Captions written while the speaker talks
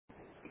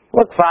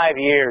Look 5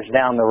 years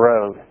down the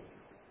road.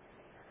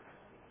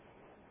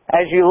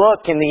 As you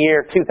look in the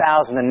year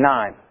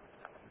 2009,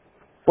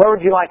 where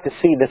would you like to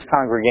see this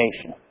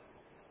congregation?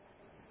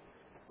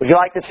 Would you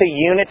like to see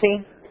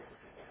unity?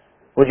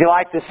 Would you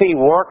like to see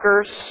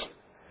workers?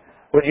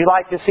 Would you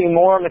like to see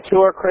more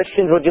mature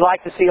Christians? Would you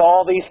like to see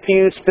all these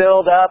pews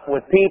filled up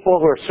with people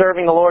who are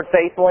serving the Lord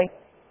faithfully?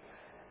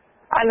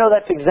 I know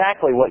that's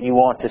exactly what you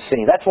want to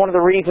see. That's one of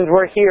the reasons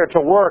we're here, to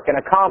work and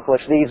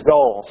accomplish these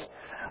goals.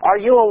 Are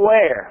you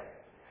aware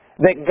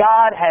that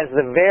God has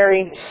the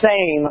very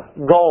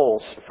same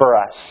goals for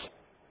us?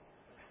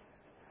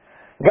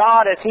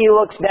 God, as He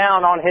looks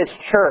down on His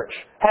church,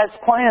 has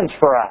plans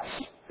for us.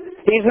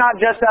 He's not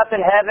just up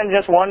in heaven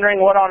just wondering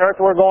what on earth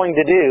we're going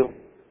to do.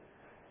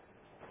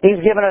 He's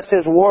given us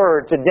His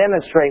Word to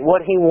demonstrate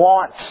what He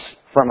wants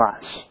from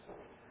us,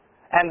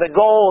 and the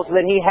goals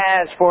that He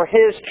has for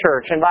His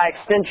church, and by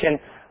extension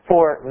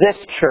for this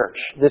church,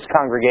 this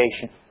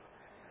congregation.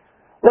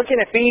 Look in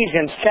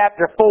Ephesians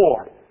chapter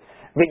 4,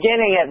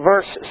 beginning at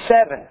verse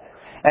 7,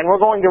 and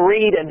we're going to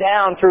read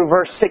down through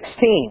verse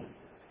 16.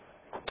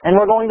 And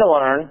we're going to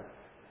learn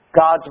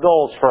God's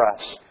goals for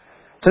us.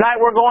 Tonight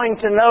we're going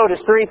to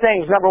notice three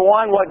things. Number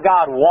one, what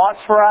God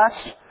wants for us,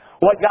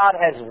 what God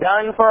has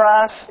done for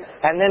us,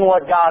 and then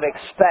what God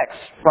expects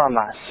from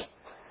us.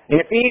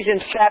 In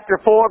Ephesians chapter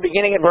 4,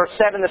 beginning at verse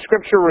 7, the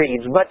Scripture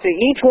reads, "But to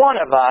each one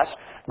of us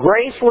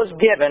grace was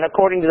given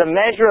according to the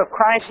measure of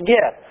Christ's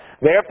gift.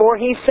 Therefore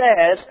He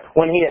says,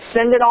 when He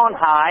ascended on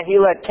high, He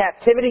led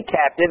captivity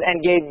captive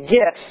and gave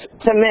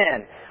gifts to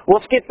men."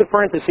 We'll skip the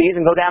parentheses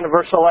and go down to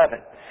verse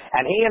 11.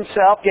 "And He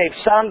Himself gave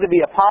some to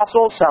be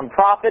apostles, some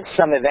prophets,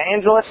 some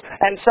evangelists,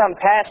 and some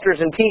pastors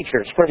and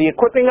teachers, for the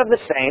equipping of the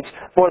saints,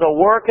 for the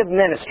work of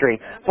ministry,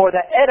 for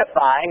the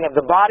edifying of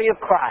the body of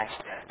Christ,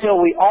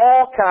 till we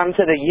all come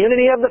to the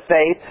unity of the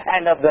faith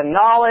and of the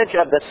knowledge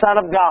of the Son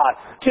of God,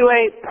 to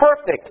a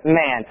perfect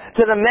man,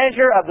 to the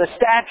measure of the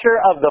stature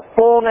of the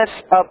fullness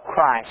of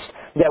Christ,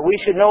 that we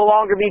should no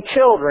longer be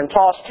children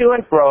tossed to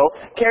and fro,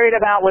 carried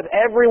about with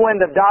every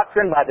wind of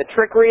doctrine by the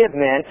trickery of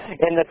men,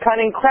 in the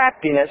cunning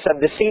craftiness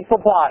of deceitful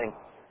plotting.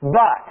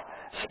 But,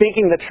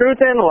 speaking the truth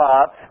in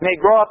love, may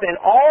grow up in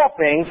all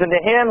things into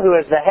Him who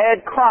is the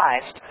head,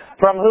 Christ,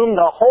 from whom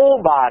the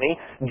whole body,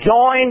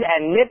 joined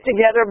and knit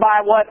together by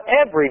what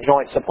every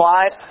joint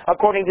supplies,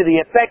 according to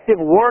the effective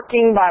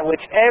working by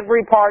which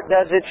every part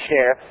does its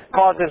share,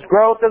 causes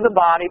growth of the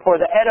body for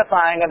the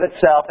edifying of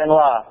itself in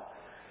love."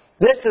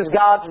 This is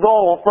God's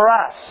goal for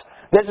us.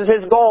 This is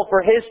His goal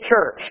for His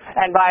church,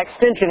 and by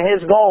extension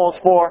His goals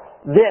for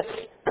this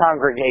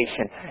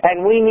congregation.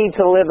 And we need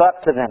to live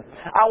up to them.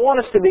 I want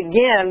us to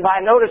begin by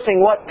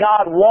noticing what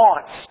God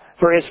wants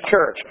for His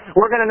church.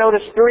 We're going to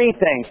notice three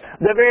things.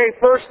 The very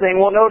first thing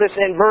we'll notice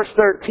in verse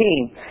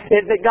 13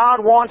 is that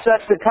God wants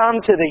us to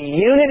come to the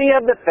unity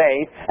of the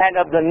faith and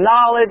of the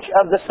knowledge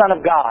of the Son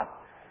of God.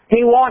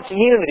 He wants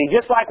unity,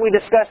 just like we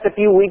discussed a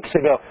few weeks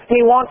ago.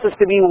 He wants us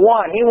to be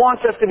one. He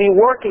wants us to be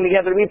working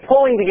together, to be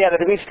pulling together,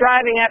 to be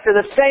striving after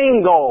the same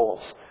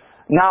goals,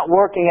 not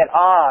working at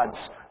odds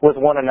with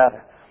one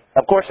another.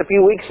 Of course, a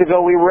few weeks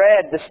ago we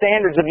read the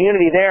standards of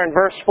unity there in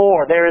verse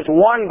 4. There is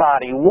one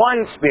body,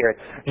 one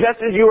Spirit, just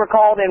as you were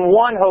called in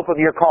one hope of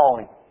your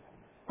calling.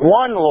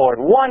 One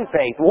Lord, one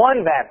faith,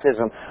 one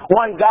baptism,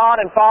 one God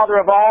and Father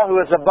of all,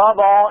 who is above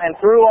all and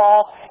through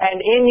all and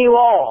in you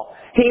all.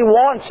 He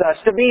wants us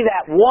to be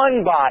that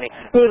one body,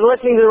 who is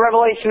listening to the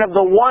revelation of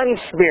the one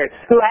Spirit,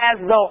 who has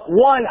the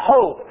one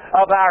hope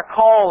of our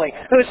calling,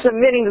 who is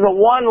submitting to the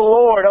one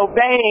Lord,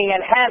 obeying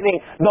and having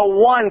the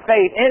one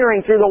faith,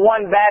 entering through the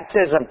one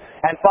baptism,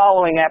 and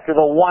following after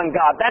the one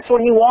God. That's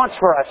what He wants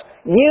for us.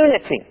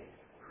 Unity.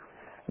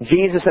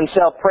 Jesus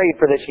Himself prayed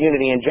for this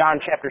unity in John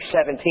chapter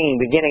 17,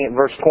 beginning at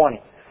verse 20.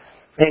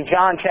 In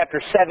John chapter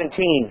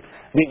 17,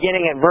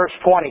 beginning at verse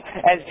 20,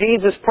 as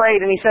Jesus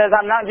prayed, and He says,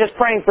 I'm not just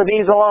praying for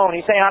these alone.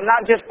 He's saying, I'm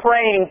not just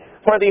praying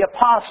for the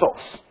apostles.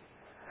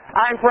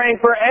 I'm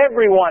praying for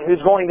everyone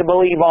who's going to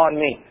believe on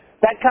Me.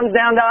 That comes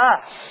down to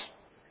us.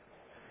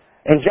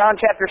 In John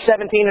chapter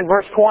 17 and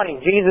verse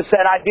 20, Jesus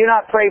said, I do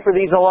not pray for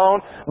these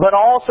alone, but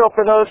also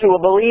for those who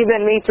will believe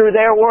in Me through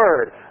their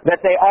word,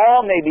 that they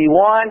all may be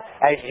one,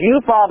 as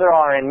You, Father,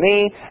 are in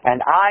Me,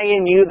 and I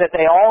in You, that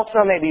they also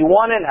may be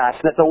one in us,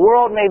 that the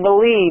world may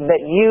believe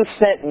that You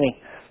sent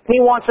Me. He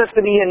wants us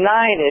to be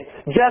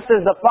united, just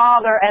as the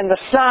Father and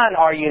the Son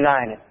are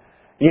united.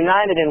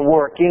 United in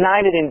work,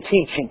 united in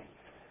teaching,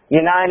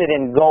 united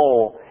in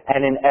goal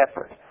and in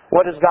effort.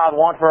 What does God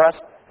want for us?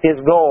 His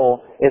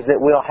goal is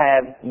that we'll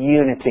have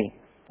unity.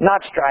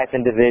 Not strife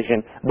and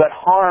division, but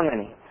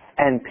harmony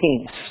and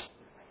peace.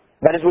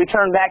 But as we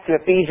turn back to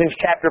Ephesians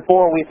chapter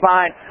 4, we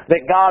find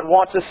that God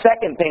wants a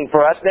second thing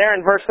for us. There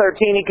in verse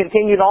 13, He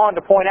continued on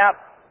to point out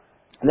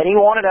that He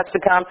wanted us to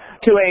come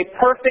to a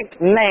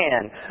perfect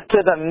man, to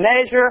the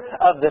measure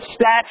of the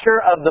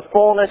stature of the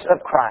fullness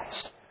of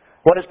Christ.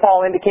 What is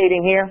Paul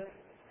indicating here?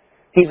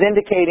 He's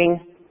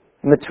indicating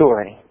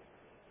maturity.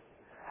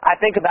 I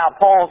think about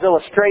Paul's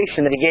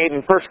illustration that he gave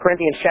in 1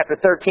 Corinthians chapter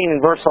 13 and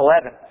verse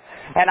 11.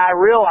 And I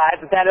realize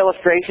that that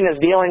illustration is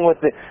dealing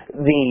with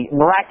the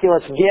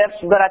miraculous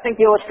gifts, but I think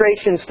the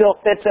illustration still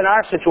fits in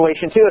our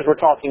situation too, as we're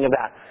talking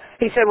about.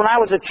 He said, when I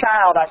was a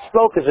child, I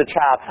spoke as a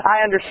child.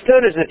 I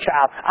understood as a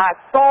child. I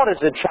thought as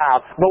a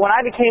child. But when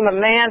I became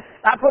a man,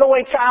 I put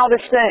away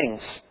childish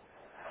things.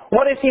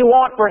 What does He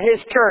want for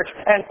His church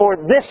and for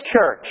this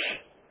church?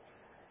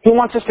 He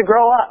wants us to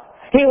grow up.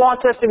 He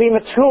wants us to be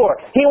mature.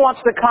 He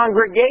wants the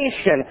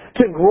congregation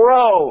to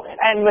grow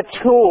and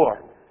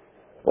mature.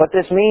 What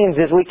this means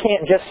is we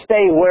can't just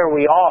stay where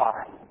we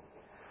are.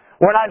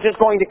 We're not just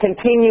going to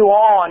continue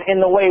on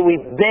in the way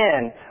we've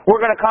been.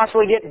 We're going to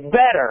constantly get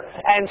better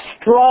and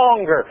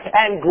stronger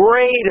and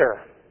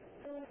greater,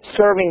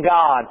 serving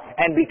God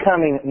and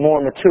becoming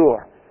more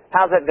mature.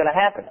 How's that going to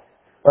happen?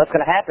 Well, that's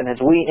going to happen as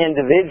we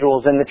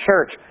individuals in the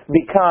church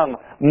become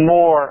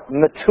more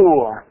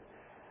mature.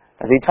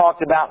 As he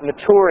talked about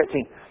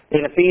maturity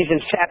in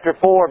Ephesians chapter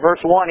 4,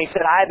 verse 1, he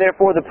said, I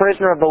therefore, the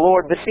prisoner of the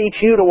Lord,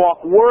 beseech you to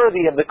walk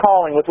worthy of the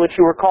calling with which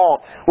you were called,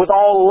 with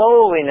all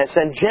lowliness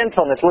and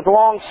gentleness, with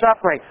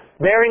long-suffering,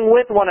 bearing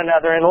with one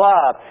another in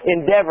love,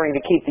 endeavoring to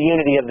keep the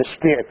unity of the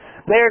Spirit.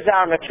 There's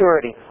our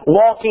maturity.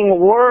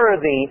 Walking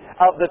worthy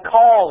of the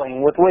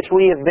calling with which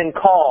we have been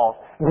called.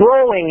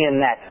 Growing in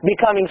that.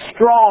 Becoming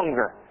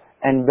stronger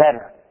and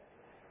better.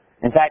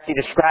 In fact, he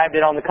described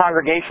it on the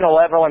congregational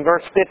level in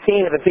verse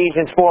 15 of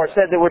Ephesians 4. It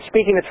said that we're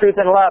speaking the truth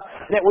in love,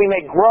 that we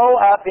may grow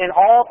up in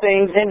all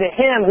things into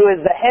Him who is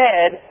the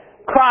head,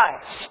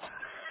 Christ.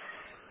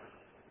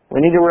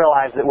 We need to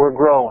realize that we're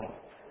growing.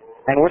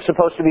 And we're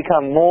supposed to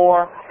become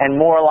more and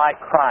more like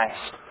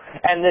Christ.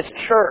 And this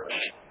church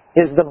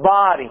is the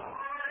body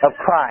of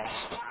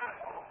Christ.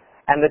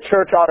 And the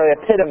church ought to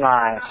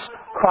epitomize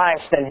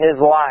Christ and His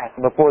life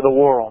before the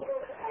world.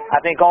 I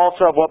think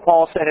also of what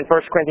Paul said in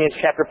 1 Corinthians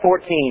chapter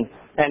 14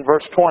 and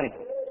verse 20.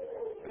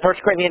 1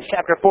 Corinthians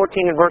chapter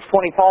 14 and verse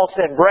 20, Paul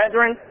said,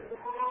 Brethren,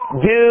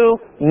 do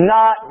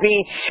not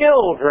be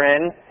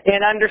children in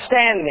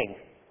understanding.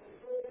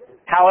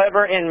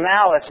 However, in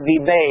malice be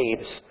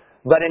babes,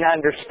 but in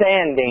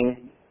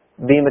understanding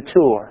be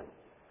mature.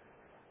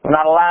 We're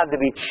not allowed to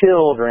be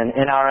children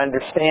in our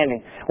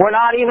understanding. We're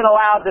not even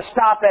allowed to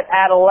stop at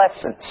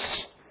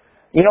adolescence.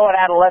 You know what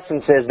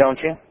adolescence is, don't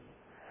you?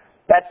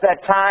 That's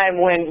that time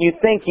when you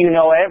think you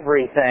know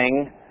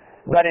everything,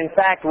 but in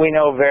fact we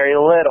know very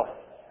little.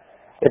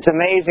 It's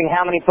amazing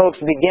how many folks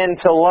begin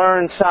to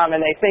learn some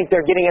and they think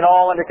they're getting it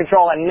all under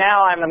control, and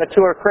now I'm a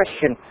mature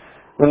Christian,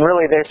 when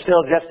really they're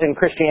still just in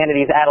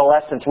Christianity's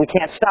adolescence. We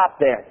can't stop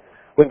there.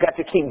 We've got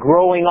to keep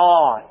growing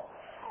on,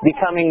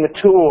 becoming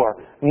mature,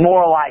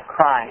 more like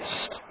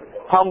Christ,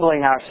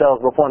 humbling ourselves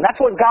before Him. That's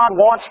what God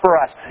wants for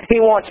us. He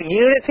wants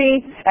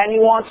unity and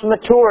He wants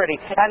maturity.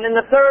 And then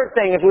the third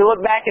thing, as we look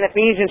back in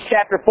Ephesians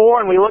chapter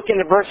 4 and we look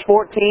into verse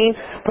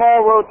 14,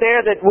 Paul wrote there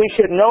that we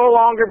should no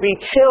longer be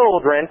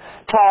children,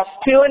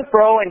 tossed to and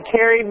fro and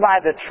carried by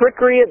the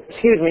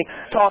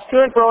tossed to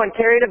and fro and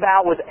carried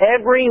about with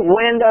every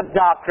wind of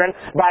doctrine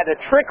by the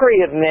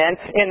trickery of men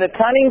in the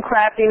cunning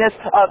craftiness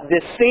of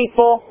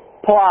deceitful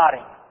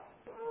plotting.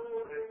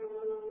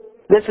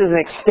 This is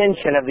an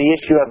extension of the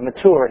issue of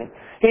maturity.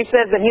 He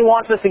says that He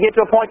wants us to get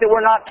to a point that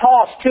we're not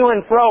tossed to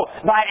and fro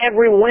by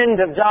every wind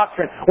of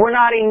doctrine. We're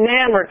not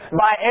enamored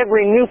by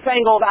every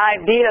newfangled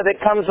idea that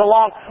comes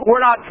along.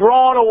 We're not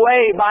drawn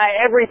away by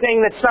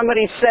everything that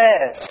somebody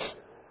says.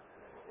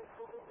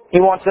 He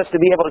wants us to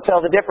be able to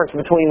tell the difference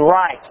between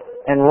right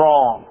and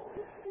wrong.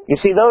 You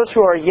see, those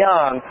who are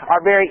young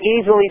are very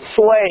easily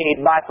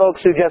swayed by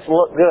folks who just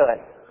look good.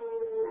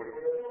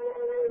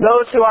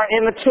 Those who are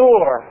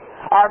immature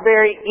are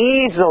very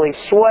easily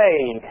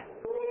swayed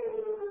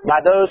by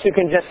those who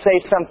can just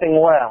say something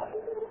well.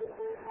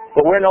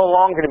 But we're no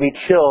longer to be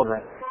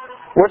children.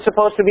 We're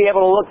supposed to be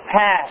able to look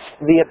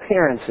past the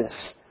appearances.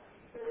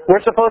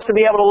 We're supposed to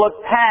be able to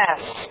look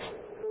past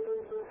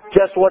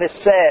just what is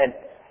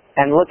said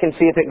and look and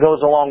see if it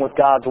goes along with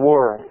God's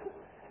Word.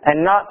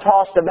 And not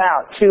tossed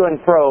about to and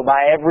fro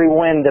by every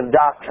wind of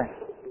doctrine.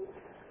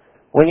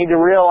 We need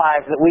to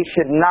realize that we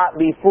should not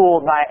be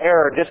fooled by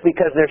error just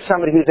because there's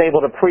somebody who's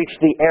able to preach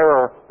the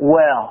error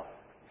well.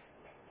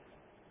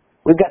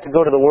 We've got to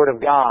go to the Word of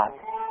God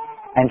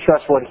and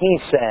trust what He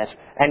says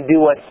and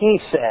do what He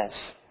says,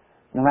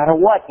 no matter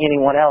what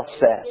anyone else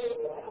says.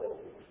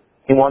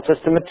 He wants us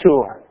to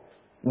mature,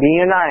 be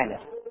united,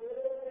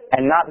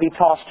 and not be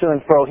tossed to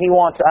and fro. He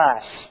wants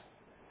us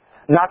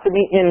not to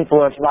be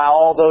influenced by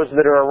all those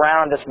that are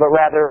around us, but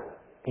rather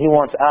He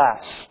wants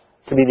us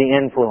to be the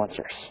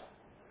influencers.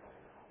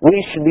 We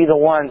should be the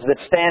ones that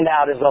stand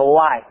out as a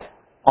light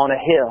on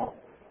a hill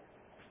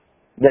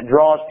that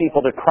draws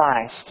people to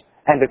Christ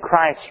and to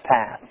Christ's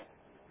path.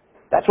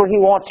 That's what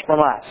He wants from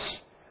us.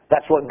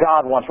 That's what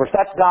God wants for us.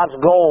 That's God's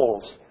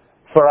goals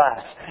for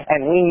us.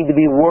 And we need to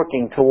be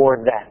working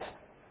toward that,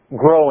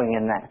 growing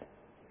in that.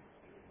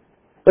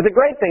 But the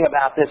great thing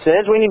about this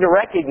is we need to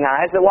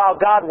recognize that while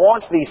God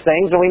wants these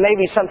things, and we may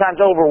be sometimes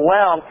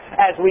overwhelmed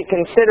as we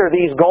consider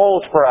these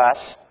goals for us,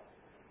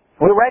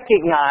 we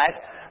recognize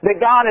that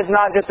God has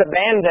not just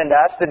abandoned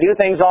us to do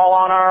things all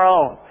on our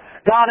own.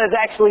 God has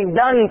actually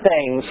done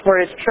things for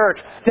His church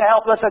to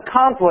help us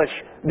accomplish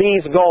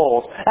these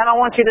goals. And I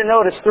want you to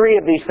notice 3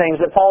 of these things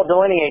that Paul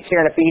delineates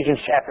here in Ephesians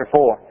chapter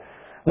 4.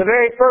 The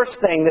very first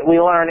thing that we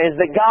learn is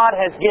that God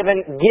has given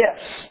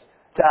gifts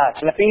to us.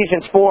 In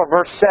Ephesians 4,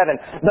 verse 7,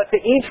 "But to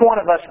each one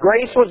of us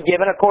grace was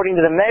given according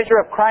to the measure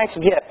of Christ's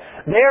gift.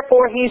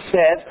 Therefore," he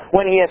says,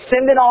 "when He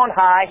ascended on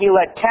high, He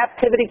led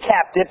captivity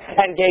captive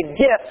and gave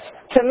gifts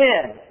to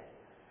men."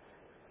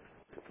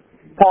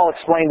 Paul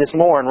explained this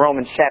more in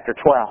Romans chapter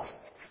 12.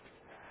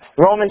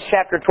 Romans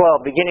chapter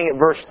 12, beginning at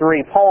verse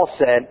 3, Paul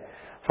said,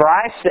 "For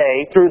I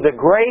say, through the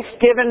grace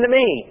given to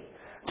me,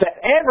 to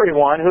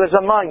everyone who is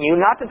among you,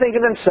 not to think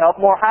of himself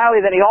more highly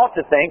than he ought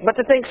to think, but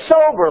to think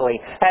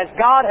soberly, as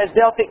God has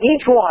dealt to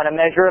each one a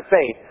measure of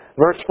faith."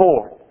 Verse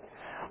 4.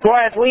 "For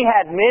as we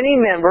had many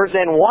members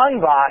in one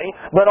body,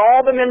 but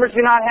all the members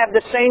do not have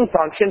the same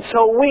function,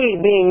 so we,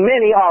 being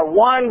many, are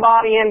one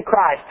body in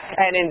Christ,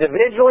 and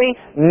individually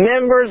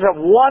members of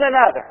one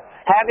another.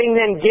 Having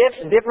then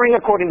gifts differing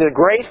according to the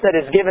grace that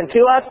is given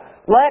to us,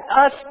 let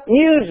us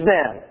use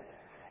them.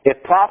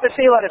 If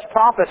prophecy, let us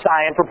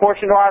prophesy in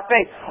proportion to our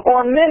faith.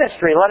 Or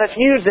ministry, let us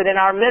use it in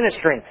our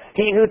ministry.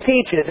 He who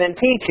teaches in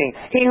teaching.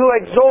 He who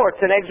exhorts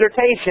in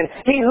exhortation.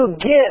 He who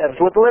gives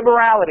with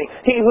liberality.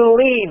 He who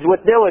leads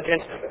with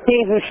diligence.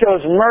 He who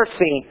shows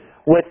mercy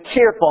with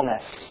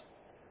cheerfulness."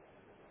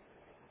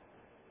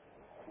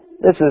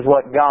 This is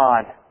what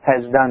God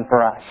has done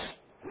for us.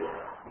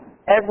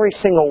 Every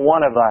single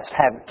one of us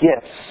have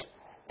gifts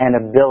and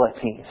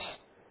abilities.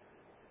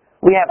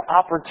 We have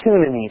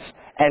opportunities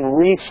and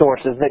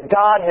resources that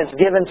God has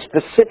given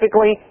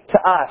specifically to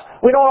us.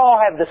 We don't all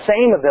have the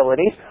same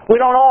abilities. We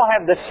don't all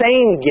have the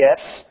same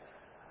gifts.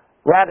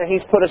 Rather,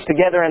 He's put us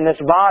together in this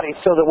body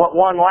so that what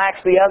one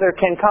lacks, the other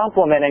can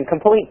complement and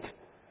complete.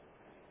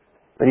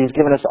 But He's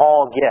given us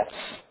all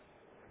gifts.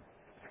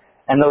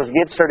 And those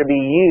gifts are to be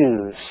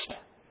used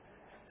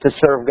to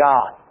serve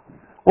God.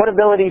 What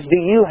abilities do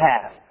you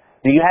have?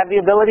 Do you have the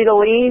ability to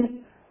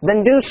lead?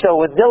 Then do so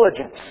with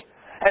diligence.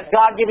 Has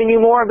God given you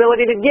more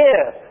ability to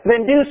give?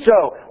 Then do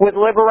so with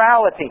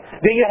liberality.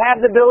 Do you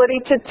have the ability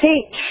to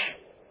teach?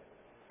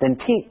 Then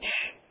teach.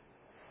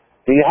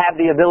 Do you have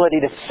the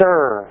ability to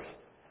serve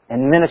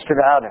and minister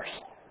to others?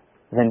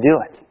 Then do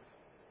it.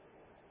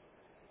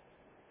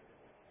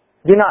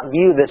 Do not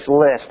view this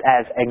list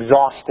as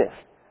exhaustive.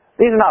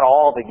 These are not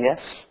all the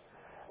gifts.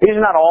 These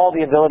are not all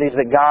the abilities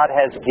that God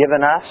has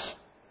given us.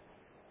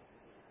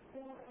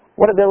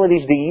 What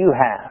abilities do you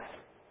have?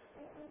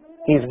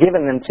 He's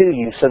given them to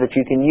you so that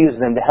you can use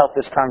them to help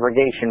this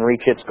congregation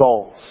reach its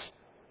goals.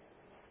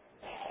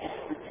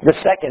 The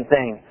second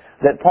thing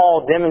that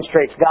Paul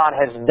demonstrates God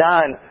has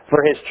done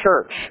for His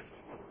church.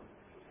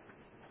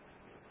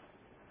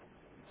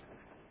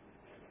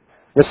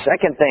 The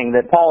second thing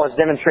that Paul has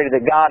demonstrated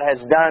that God has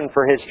done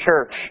for His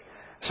church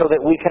so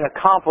that we can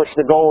accomplish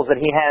the goals that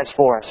He has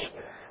for us.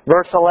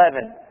 Verse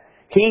 11.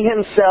 "He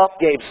Himself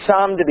gave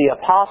some to be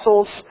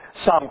apostles,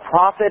 some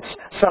prophets,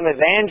 some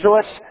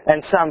evangelists,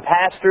 and some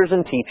pastors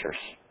and teachers."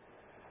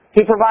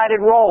 He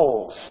provided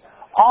roles,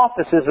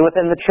 offices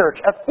within the church,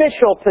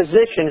 official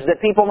positions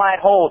that people might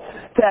hold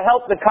to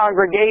help the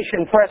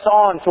congregation press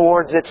on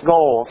towards its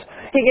goals.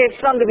 He gave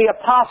some to be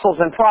apostles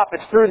and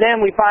prophets. Through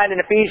them we find in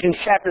Ephesians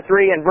chapter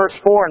 3 and verse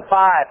 4 and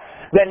 5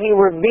 that He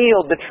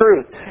revealed the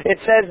truth. It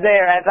says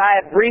there, "As I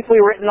have briefly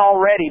written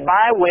already,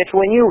 by which,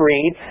 when you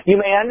read, you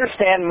may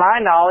understand my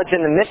knowledge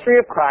in the mystery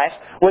of Christ,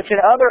 which in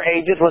other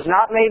ages was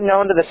not made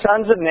known to the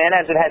sons of men,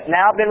 as it has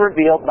now been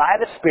revealed by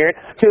the Spirit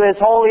to His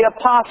holy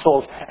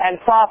apostles and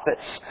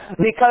prophets.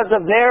 Because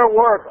of their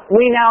work,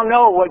 we now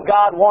know what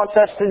God wants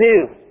us to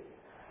do."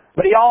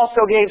 But He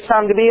also gave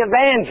some to be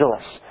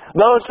evangelists,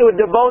 those who would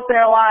devote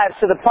their lives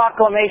to the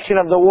proclamation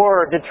of the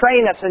Word, to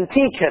train us and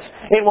teach us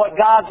in what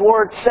God's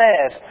Word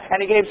says.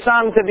 And He gave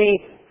some to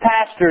be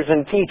pastors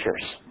and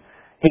teachers.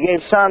 He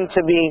gave some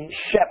to be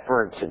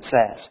shepherds, it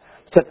says,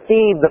 to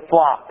feed the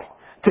flock,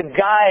 to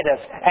guide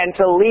us and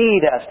to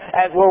lead us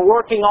as we're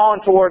working on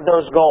toward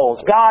those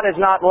goals. God has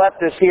not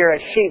left us here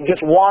as sheep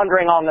just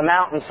wandering on the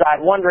mountainside,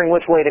 wondering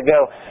which way to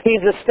go.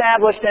 He's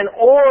established an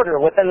order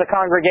within the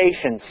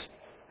congregations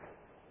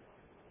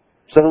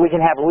so that we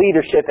can have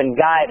leadership and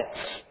guidance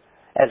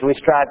as we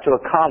strive to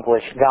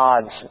accomplish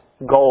God's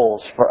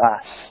goals for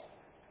us.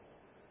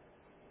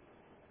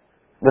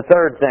 The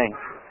third thing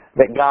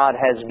that God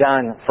has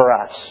done for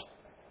us.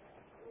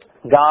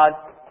 God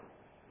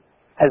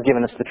has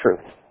given us the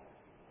truth.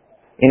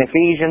 In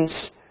Ephesians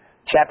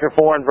chapter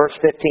 4 and verse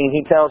 15,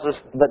 He tells us,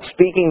 "But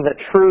speaking the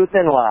truth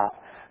in love,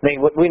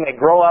 we may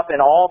grow up in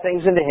all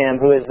things into Him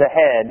who is the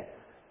head,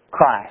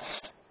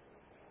 Christ."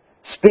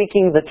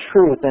 Speaking the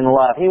truth in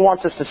love. He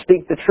wants us to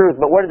speak the truth.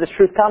 But where does this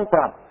truth come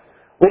from?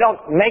 We don't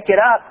make it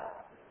up.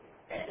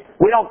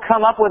 We don't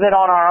come up with it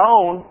on our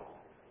own.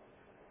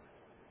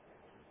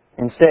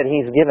 Instead,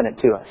 He's given it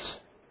to us.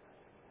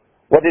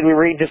 What did we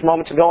read just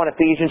moments ago in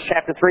Ephesians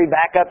chapter 3?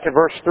 Back up to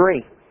verse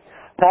 3.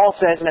 Paul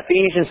says in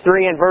Ephesians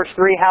 3 and verse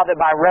 3, how that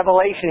by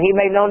revelation He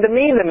made known to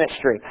me the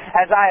mystery,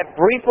 as I have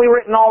briefly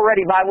written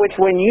already, by which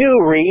when you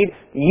read,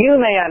 you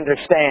may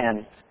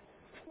understand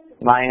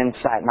my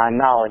insight, my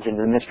knowledge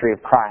into the mystery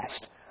of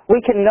Christ. We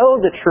can know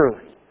the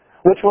truth,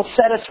 which will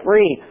set us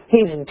free.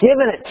 He's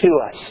given it to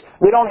us.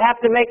 We don't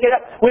have to make it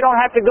up. We don't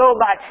have to go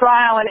by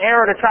trial and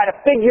error to try to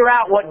figure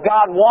out what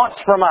God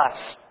wants from us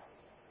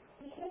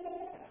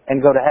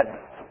and go to heaven.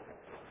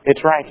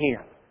 It's right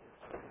here.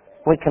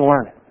 We can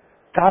learn it.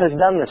 God has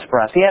done this for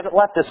us. He hasn't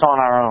left us on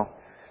our own.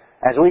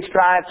 As we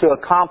strive to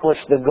accomplish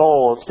the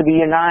goals, to be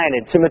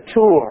united, to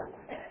mature,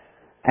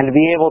 and to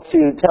be able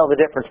to tell the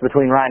difference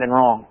between right and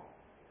wrong,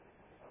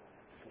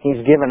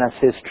 He's given us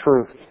His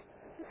truth.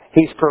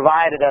 He's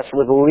provided us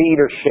with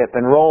leadership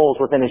and roles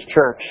within His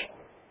church.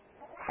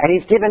 And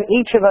He's given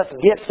each of us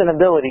gifts and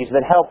abilities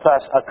that help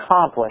us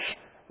accomplish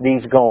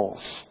these goals.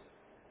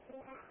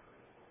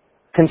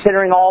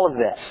 Considering all of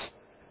this,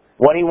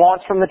 what He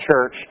wants from the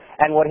church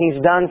and what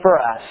He's done for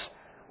us,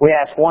 we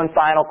ask one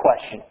final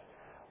question.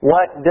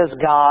 What does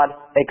God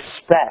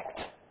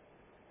expect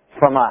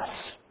from us?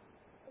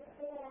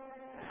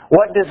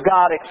 What does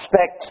God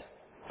expect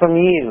from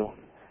you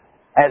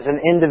as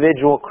an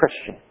individual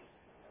Christian?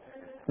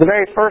 The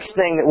very first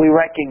thing that we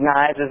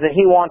recognize is that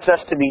He wants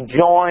us to be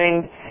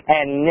joined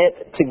and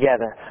knit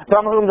together.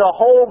 From whom the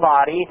whole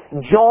body,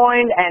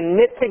 joined and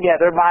knit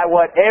together by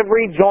what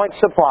every joint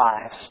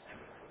supplies.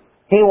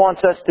 He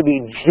wants us to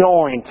be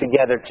joined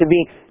together, to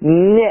be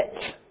knit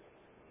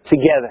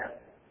together.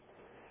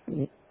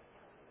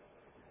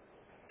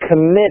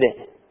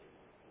 Committed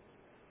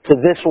to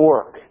this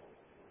work.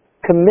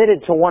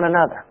 Committed to one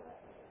another.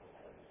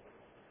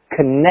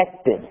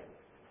 Connected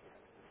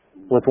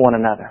with one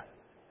another.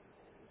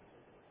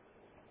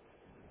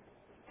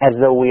 As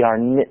though we are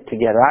knit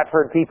together. I've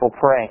heard people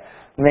pray,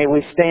 may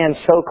we stand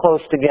so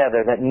close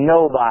together that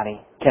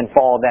nobody can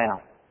fall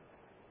down.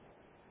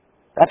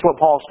 That's what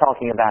Paul's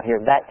talking about here,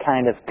 that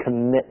kind of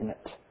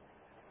commitment.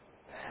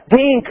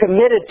 Being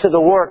committed to the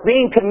work,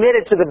 being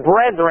committed to the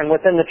brethren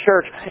within the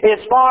church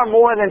is far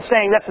more than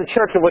saying that's the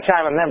church of which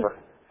I'm a member.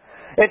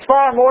 It's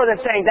far more than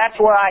saying that's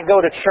where I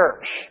go to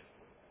church.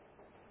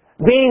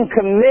 Being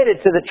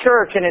committed to the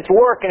church and its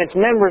work and its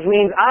members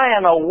means I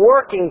am a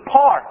working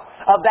part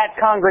of that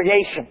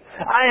congregation.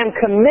 I am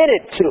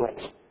committed to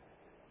it.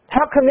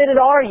 How committed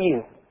are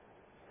you?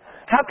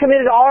 How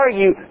committed are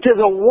you to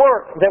the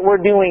work that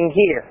we're doing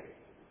here?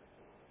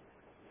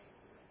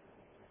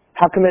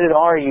 How committed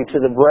are you to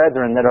the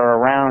brethren that are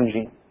around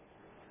you?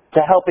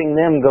 To helping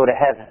them go to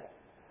heaven?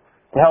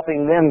 To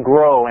helping them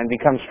grow and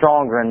become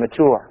stronger and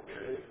mature?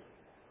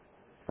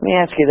 Let me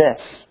ask you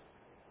this.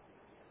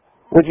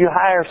 Would you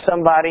hire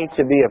somebody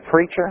to be a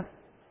preacher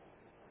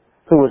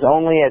who was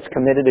only as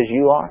committed as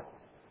you are?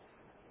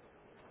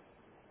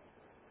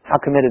 How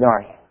committed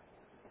are you?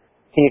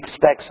 He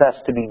expects us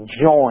to be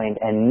joined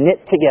and knit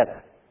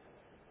together,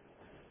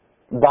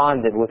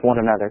 bonded with one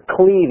another,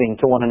 cleaving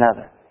to one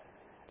another,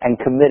 and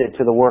committed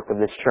to the work of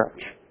this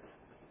church.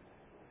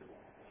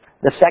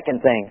 The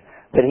second thing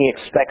that He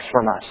expects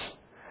from us,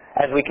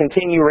 as we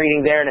continue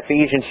reading there in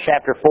Ephesians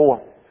chapter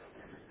 4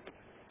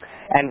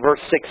 and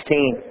verse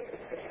 16,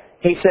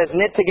 He says,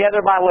 knit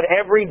together by what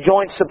every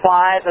joint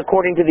supplies,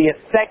 according to the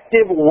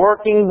effective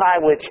working by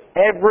which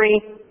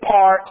every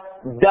part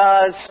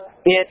does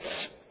its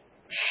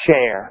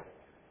share.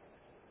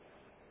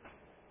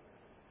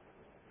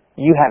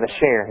 You have a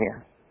share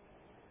here.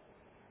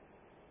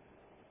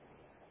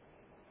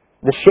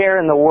 The share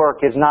in the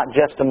work is not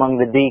just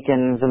among the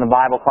deacons and the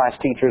Bible class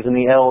teachers and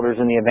the elders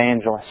and the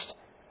evangelists.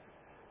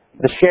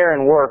 The share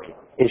in work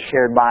is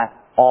shared by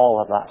all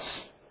of us.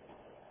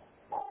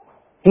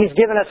 He's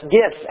given us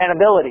gifts and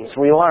abilities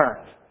we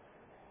learned.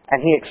 And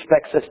He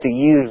expects us to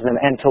use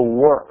them and to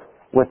work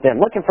with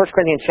them. Look in 1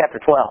 Corinthians chapter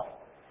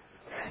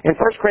 12. In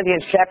 1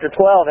 Corinthians chapter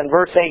 12 and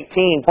verse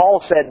 18, Paul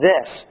said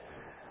this,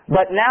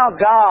 but now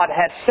God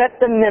hath set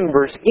the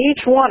members,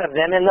 each one of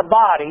them, in the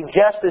body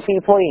just as He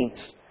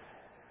pleased.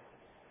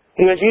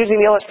 He was using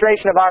the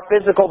illustration of our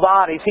physical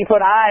bodies. He put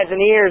eyes and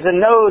ears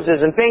and noses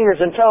and fingers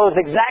and toes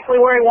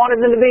exactly where He wanted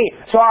them to be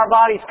so our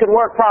bodies could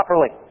work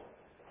properly.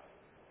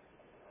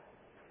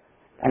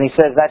 And He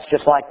says that's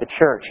just like the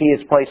church. He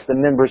has placed the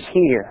members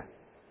here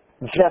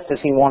just as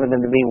He wanted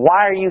them to be.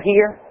 Why are you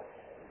here?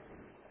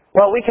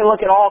 Well, we can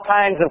look at all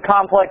kinds of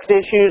complex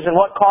issues and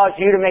what caused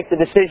you to make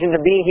the decision to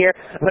be here.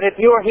 But if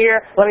you're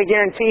here, let me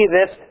guarantee you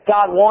this,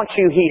 God wants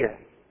you here.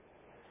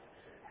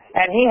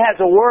 And He has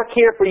a work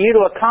here for you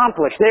to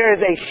accomplish. There is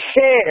a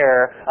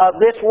share of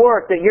this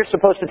work that you're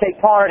supposed to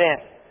take part in.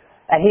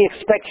 And He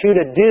expects you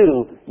to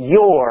do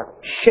your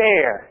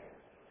share.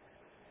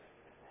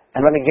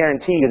 And let me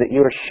guarantee you that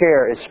your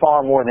share is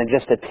far more than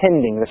just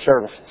attending the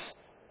services.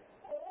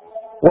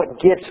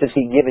 What gifts has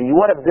He given you?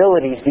 What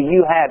abilities do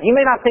you have? You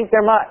may not think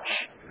they're much.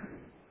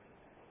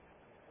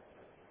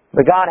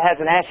 But God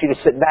hasn't asked you to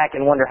sit back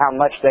and wonder how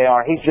much they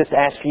are. He's just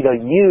asked you to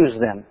use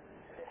them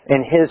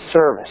in His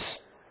service.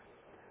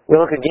 We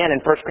look again in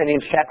 1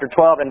 Corinthians chapter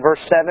 12 and verse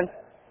 7.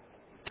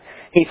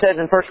 He says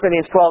in 1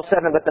 Corinthians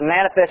 12:7, but the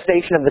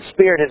manifestation of the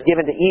Spirit is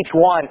given to each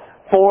one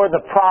for the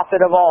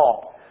profit of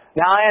all.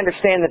 Now I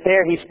understand that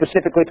there he's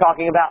specifically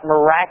talking about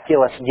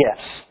miraculous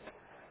gifts.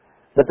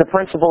 But the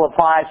principle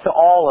applies to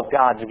all of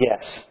God's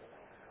gifts.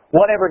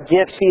 Whatever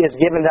gifts He has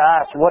given to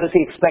us, what does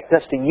He expect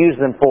us to use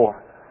them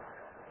for?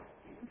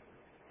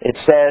 It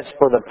says,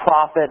 for the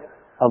profit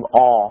of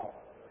all.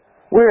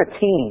 We're a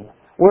team.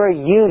 We're a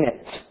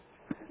unit.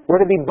 We're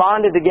to be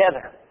bonded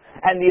together.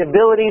 And the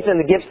abilities and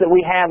the gifts that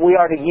we have, we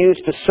are to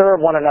use to serve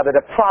one another,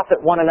 to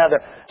profit one another.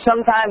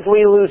 Sometimes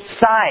we lose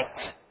sight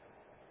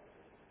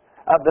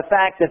of the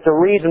fact that the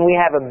reason we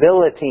have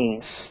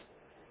abilities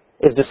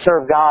is to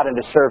serve God and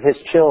to serve His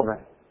children.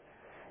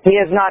 He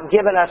has not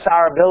given us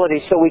our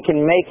abilities so we can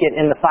make it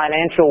in the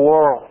financial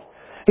world.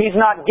 He's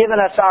not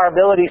given us our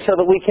abilities so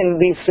that we can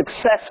be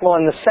successful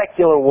in the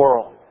secular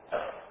world.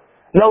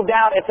 No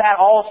doubt if that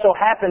also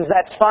happens,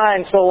 that's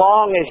fine so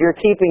long as you're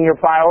keeping your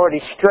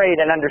priorities straight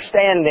and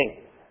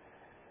understanding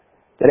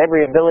that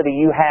every ability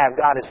you have,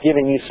 God has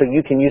given you so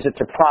you can use it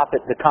to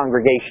profit the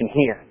congregation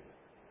here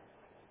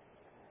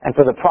and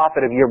for the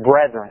profit of your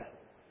brethren.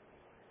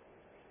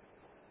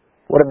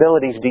 What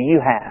abilities do you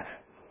have?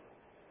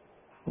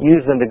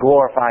 Use them to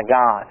glorify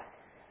God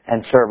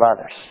and serve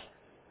others.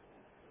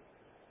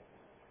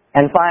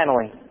 And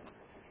finally,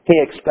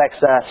 He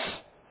expects us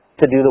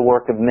to do the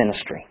work of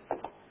ministry.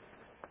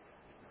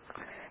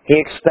 He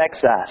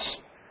expects us,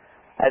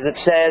 as it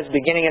says,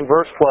 beginning in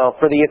verse 12,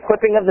 for the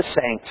equipping of the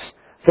saints,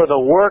 for the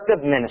work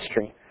of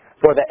ministry,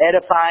 for the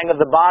edifying of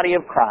the body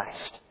of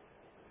Christ.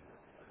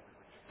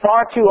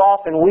 Far too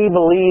often we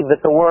believe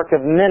that the work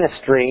of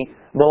ministry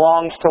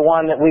belongs to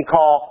one that we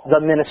call the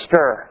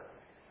minister.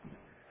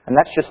 And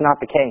that's just not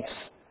the case.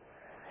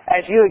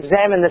 As you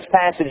examine this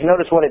passage,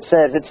 notice what it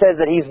says. It says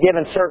that He's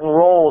given certain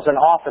roles and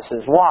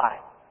offices.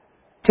 Why?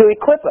 To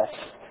equip us.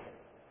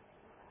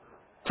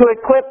 To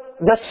equip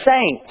the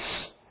saints.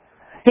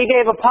 He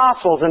gave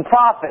apostles and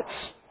prophets,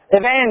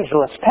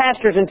 evangelists,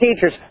 pastors and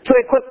teachers to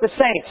equip the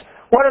saints.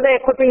 What are they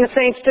equipping the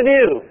saints to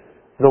do?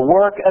 The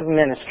work of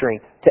ministry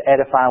to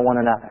edify one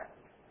another.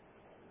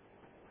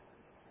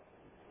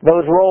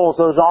 Those roles,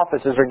 those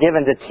offices are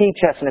given to teach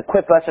us and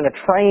equip us and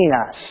to train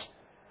us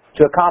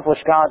to accomplish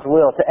God's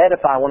will, to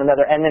edify one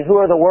another. And then who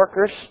are the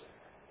workers?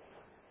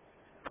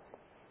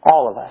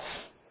 All of us.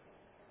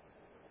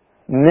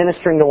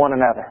 Ministering to one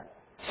another.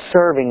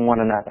 Serving one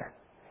another.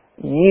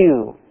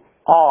 You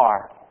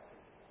are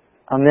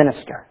a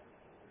minister.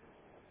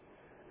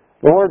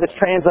 The word that's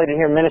translated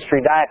here,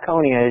 ministry,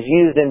 diakonia, is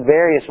used in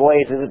various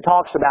ways as it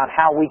talks about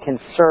how we can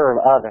serve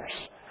others.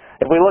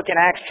 If we look in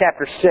Acts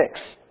chapter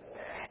 6,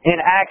 in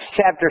Acts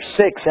chapter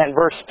 6 and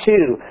verse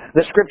 2,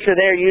 the Scripture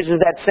there uses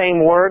that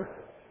same word.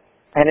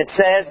 And it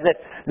says that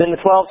then the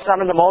 12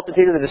 summoned the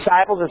multitude of the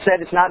disciples and said,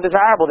 it's not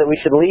desirable that we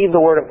should leave the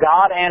Word of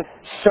God and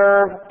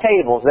serve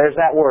tables. There's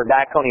that word,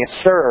 diakonia,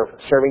 serve,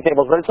 serving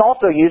tables. But it's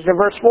also used in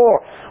verse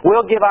 4.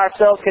 We'll give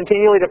ourselves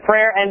continually to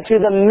prayer and to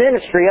the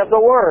ministry of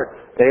the Word.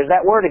 There's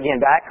that word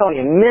again,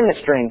 diakonia,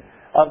 ministering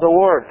of the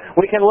Word.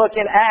 We can look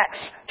in Acts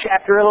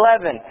chapter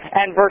 11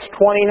 and verse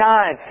 29,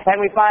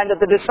 and we find that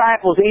the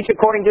disciples, each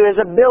according to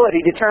his ability,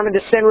 determined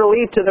to send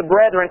relief to the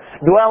brethren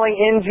dwelling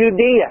in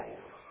Judea.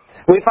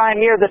 We find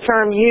here the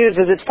term used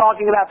as it's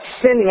talking about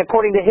sending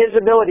according to His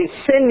ability,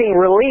 sending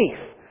relief,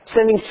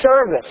 sending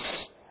service,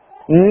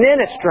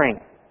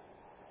 ministering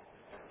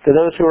to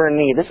those who are in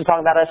need. This is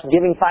talking about us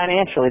giving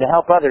financially to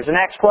help others. In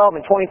Acts 12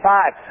 and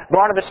 25,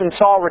 Barnabas and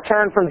Saul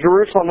returned from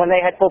Jerusalem when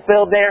they had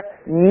fulfilled their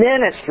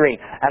ministry.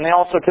 And they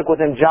also took with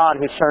them John,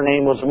 whose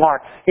surname was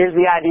Mark. Here's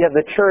the idea of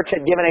the church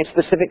had given a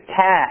specific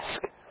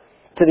task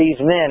to these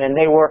men, and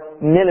they were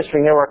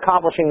ministering, they were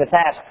accomplishing the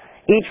task.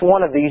 Each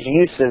one of these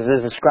uses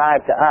is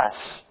ascribed to us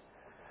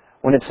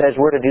when it says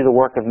we're to do the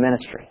work of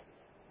ministry.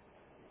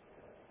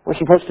 We're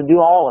supposed to do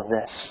all of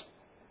this.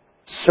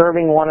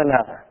 Serving one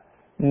another.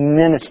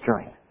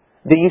 Ministering.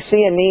 Do you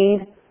see a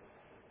need?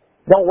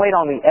 Don't wait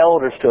on the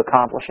elders to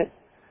accomplish it.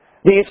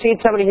 Do you see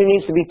somebody who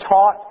needs to be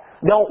taught?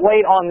 Don't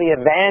wait on the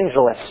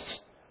evangelists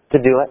to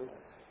do it.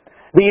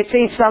 Do you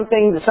see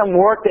some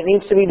work that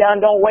needs to be done?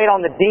 Don't wait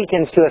on the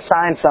deacons to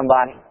assign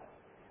somebody.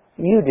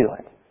 You do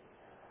it.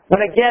 When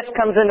a guest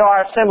comes into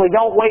our assembly,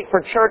 don't wait for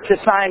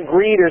church-assigned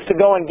greeters to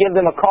go and give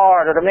them a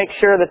card or to make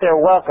sure that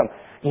they're welcome.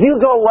 You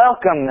go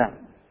welcome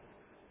them.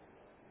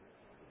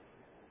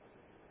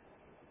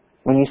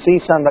 When you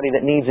see somebody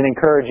that needs an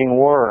encouraging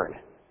word,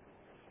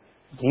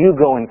 you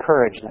go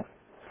encourage them.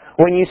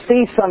 When you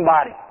see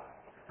somebody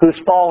who's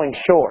falling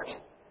short,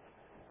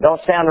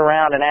 don't stand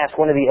around and ask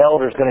when are the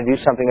elders going to do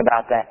something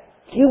about that.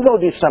 You go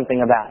do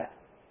something about it.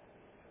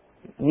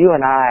 You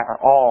and I are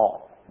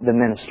all the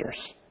ministers.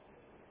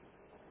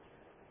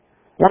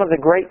 One of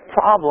the great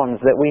problems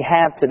that we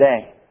have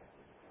today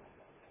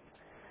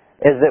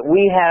is that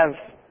we have,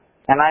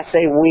 and I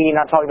say we,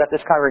 not talking about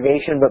this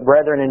congregation, but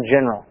brethren in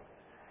general,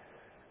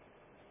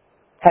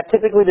 have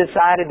typically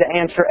decided to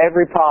answer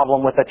every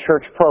problem with a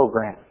church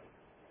program.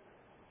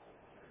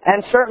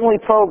 And certainly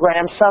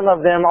programs, some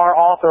of them are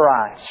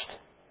authorized.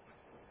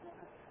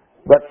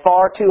 But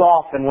far too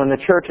often when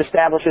the church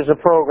establishes a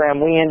program,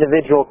 we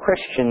individual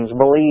Christians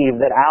believe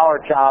that our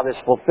job is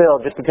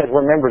fulfilled just because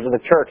we're members of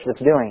the church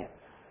that's doing it.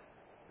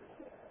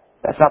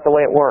 That's not the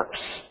way it works.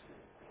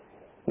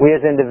 We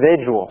as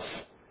individuals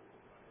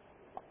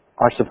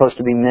are supposed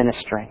to be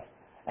ministering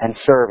and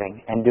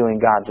serving and doing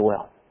God's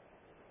will.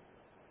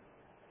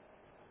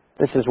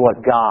 This is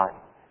what God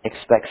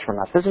expects from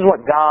us. This is what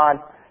God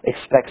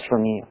expects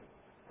from you.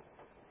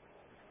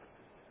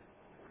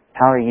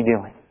 How are you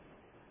doing?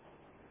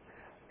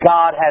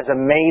 God has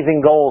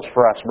amazing goals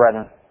for us,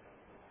 brethren.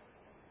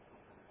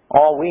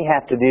 All we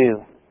have to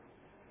do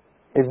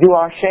is do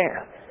our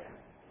share.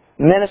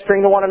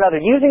 Ministering to one another.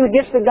 Using the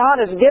gifts that God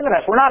has given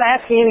us. We're not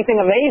asking anything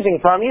amazing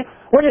from you.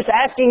 We're just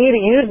asking you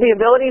to use the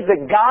abilities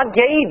that God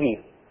gave you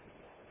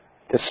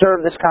to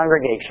serve this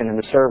congregation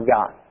and to serve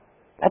God.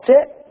 That's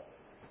it.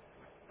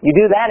 You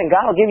do that and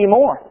God will give you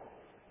more.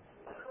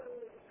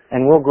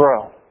 And we'll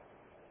grow.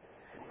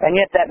 And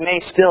yet that may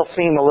still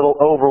seem a little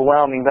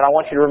overwhelming, but I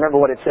want you to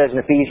remember what it says in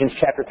Ephesians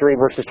chapter 3,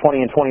 verses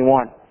 20 and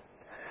 21.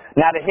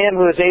 Now to Him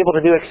who is able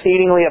to do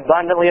exceedingly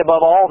abundantly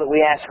above all that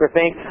we ask or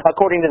think,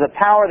 according to the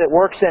power that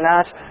works in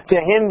us, to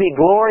Him be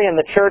glory in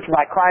the church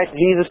by Christ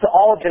Jesus to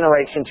all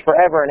generations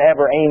forever and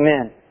ever.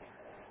 Amen.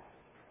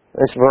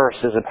 This verse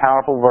is a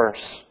powerful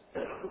verse.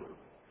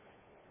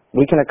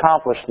 We can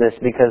accomplish this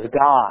because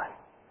God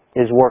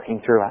is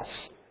working through us.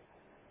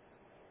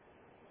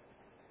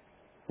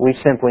 We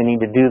simply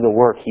need to do the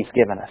work He's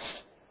given us.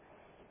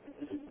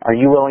 Are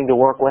you willing to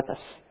work with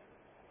us?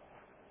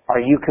 Are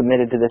you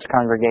committed to this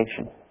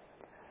congregation?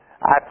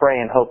 I pray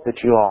and hope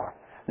that you are.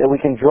 That we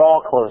can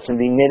draw close and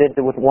be knitted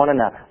with one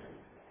another.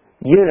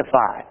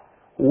 Unified.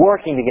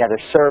 Working together,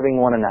 serving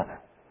one another.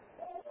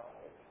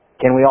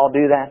 Can we all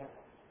do that?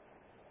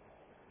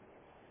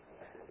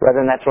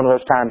 Brethren, that's one of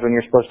those times when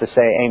you're supposed to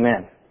say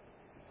amen.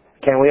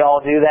 Can we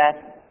all do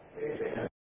that?